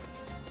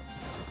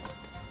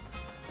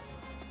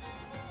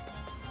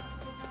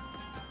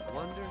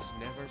 Wonders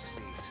never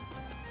cease.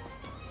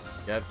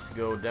 Let's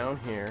go down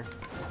here.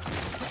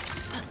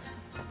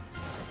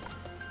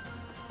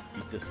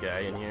 Beat this guy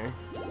in here.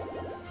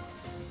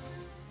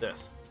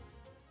 This.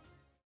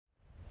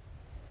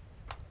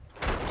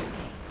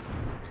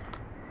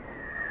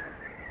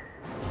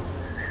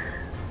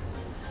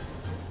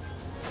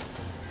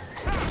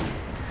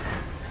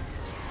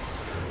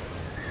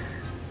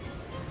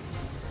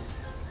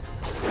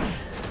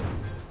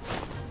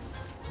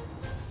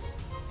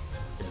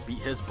 Beat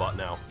his butt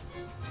now.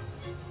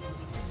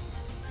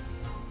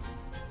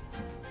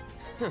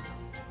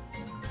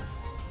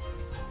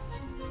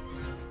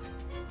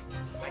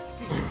 I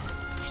see. Come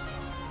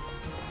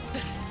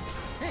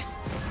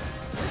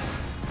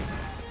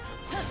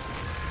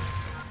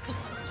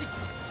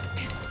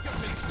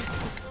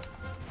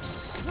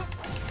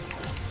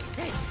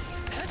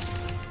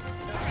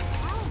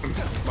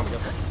on,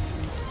 get that.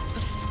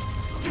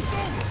 It's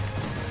over!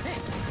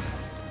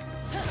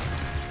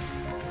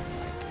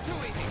 Too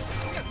easy.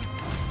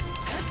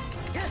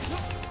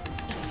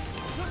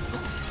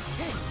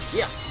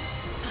 Yeah.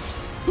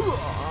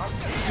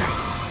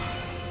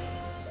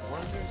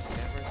 Wonders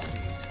never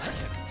cease.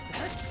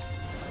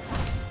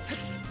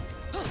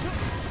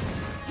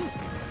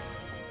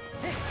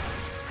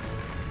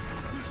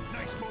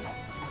 Nice move.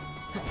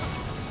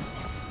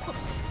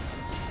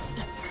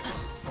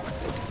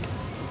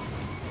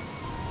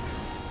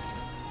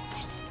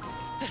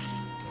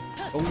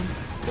 Boom,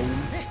 boom,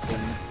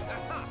 boom,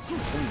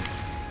 boom.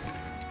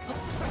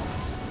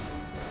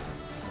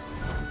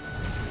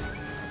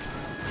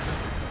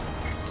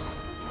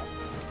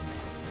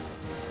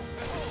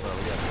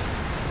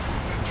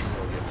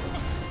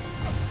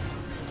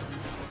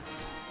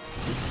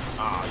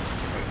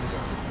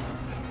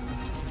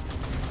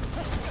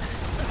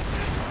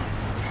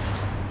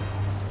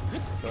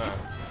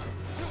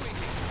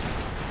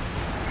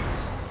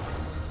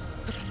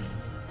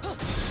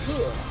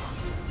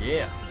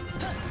 Yeah.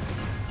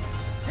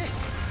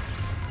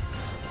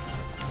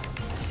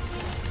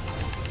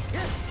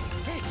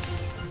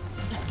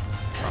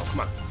 Oh,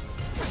 come on.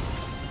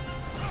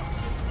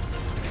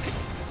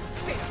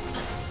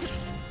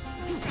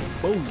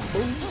 Boom,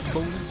 boom,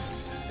 boom,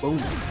 boom.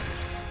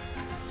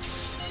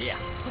 Yeah,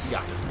 you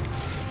got this.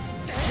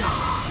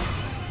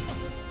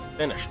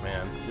 Finished,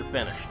 man. You're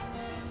finished.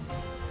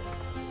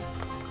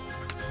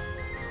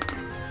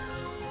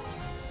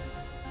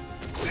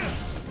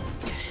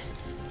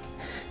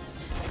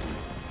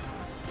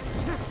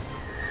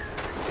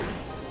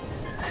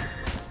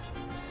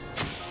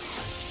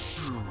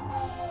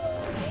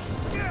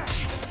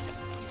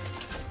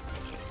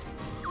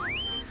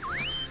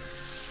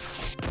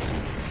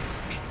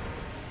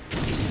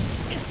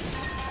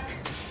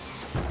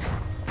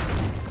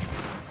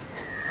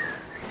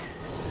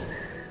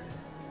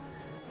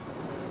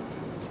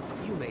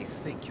 You may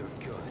think you're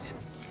good.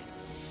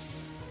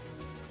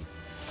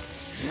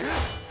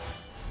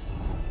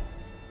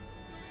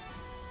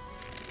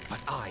 But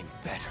I'm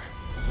better.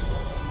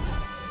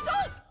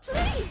 Stop,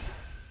 please!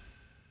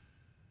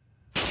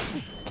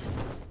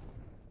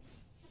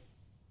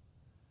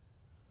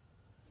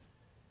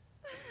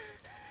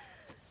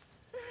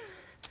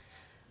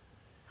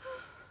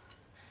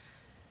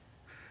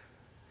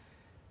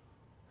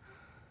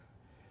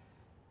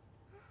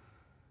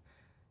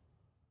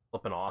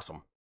 Flippin'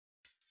 awesome.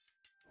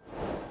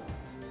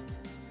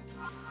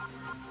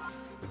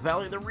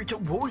 Valley of the Rito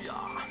Warrior.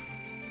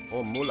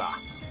 Oh, Mula.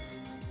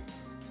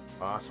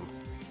 Awesome.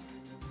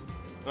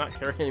 I'm not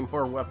carrying any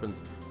more weapons.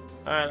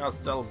 Alright, I'll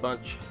sell a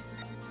bunch.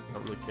 I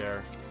don't really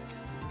care.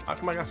 How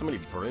come I got so many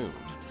brooms?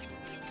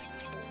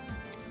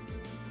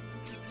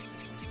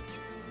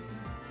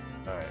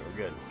 Alright, we're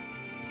good.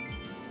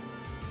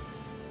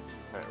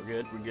 Alright,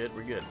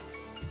 we're good.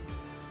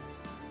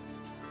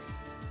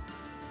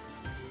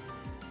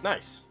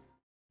 Nice.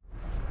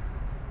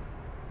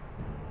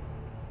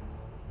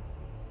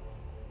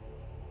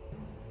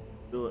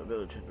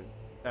 Village had been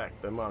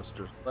attacked by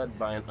monsters led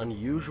by an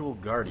unusual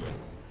guardian.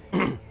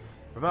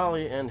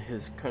 Revali and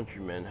his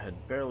countrymen had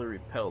barely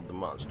repelled the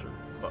monster,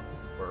 but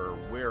were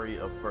wary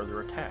of further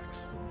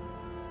attacks.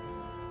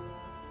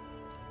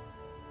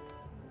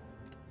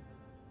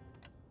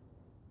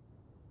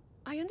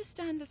 I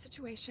understand the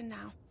situation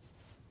now.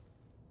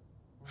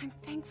 I'm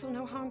thankful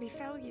no harm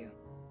befell you.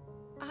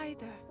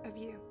 Either of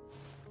you.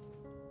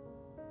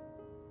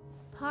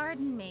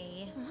 Pardon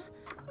me. Huh?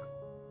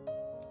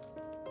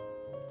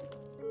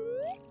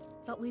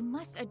 But we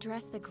must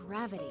address the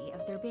gravity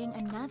of there being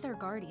another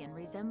guardian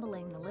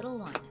resembling the little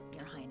one,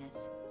 Your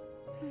Highness.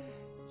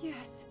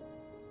 Yes.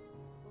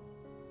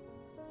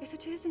 If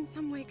it is in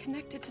some way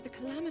connected to the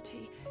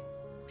Calamity,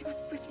 we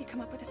must swiftly come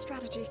up with a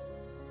strategy.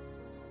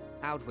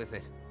 Out with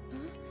it.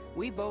 Huh?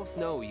 We both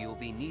know you'll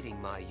be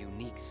needing my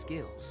unique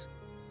skills.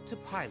 to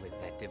pilot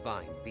that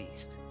divine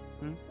beast.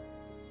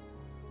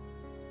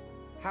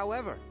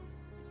 However,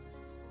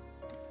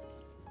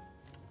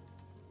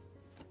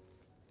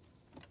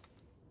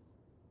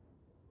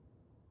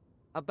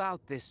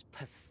 about this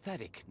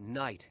pathetic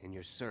knight in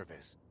your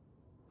service,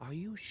 are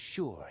you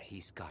sure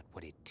he's got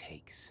what it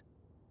takes?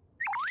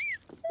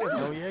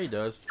 Oh yeah, he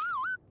does.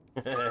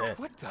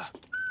 What the?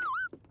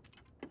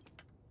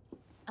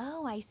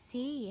 Oh, I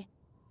see.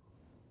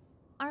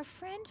 Our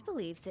friend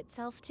believes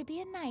itself to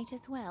be a knight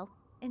as well,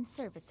 in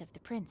service of the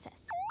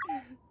princess.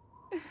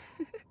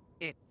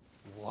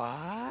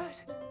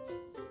 What?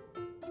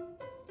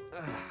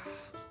 Ugh.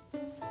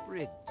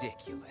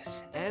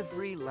 Ridiculous.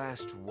 Every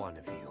last one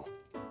of you.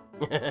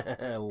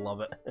 I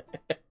love it.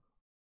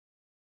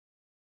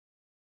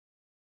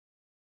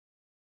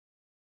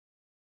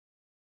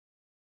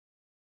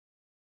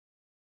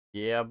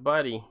 Yeah,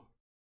 buddy.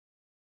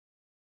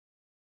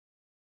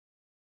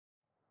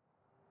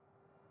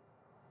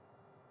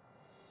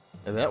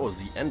 And that was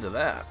the end of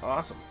that.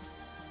 Awesome.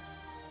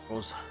 That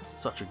was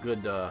such a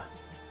good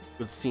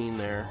good scene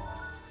there.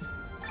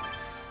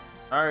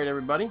 Alright,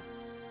 everybody.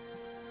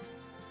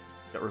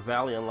 Got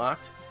Revali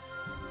unlocked.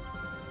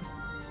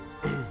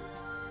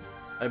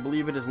 I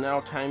believe it is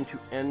now time to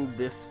end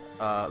this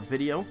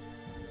video.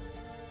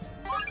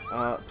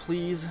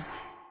 Please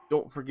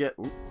don't forget...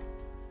 Hold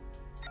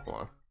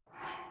on.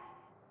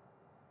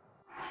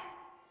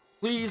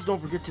 Please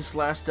don't forget to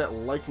slash that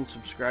like and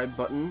subscribe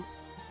button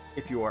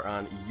if you are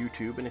on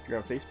YouTube, and if you're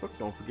on Facebook,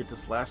 don't forget to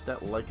slash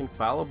that like and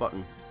follow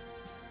button.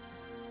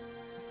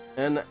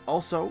 And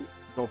also,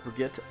 don't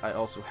forget, I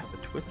also have a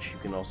Twitch. You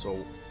can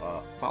also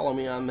follow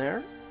me on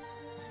there.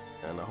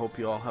 And I hope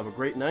you all have a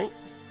great night.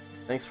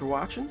 Thanks for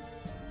watching.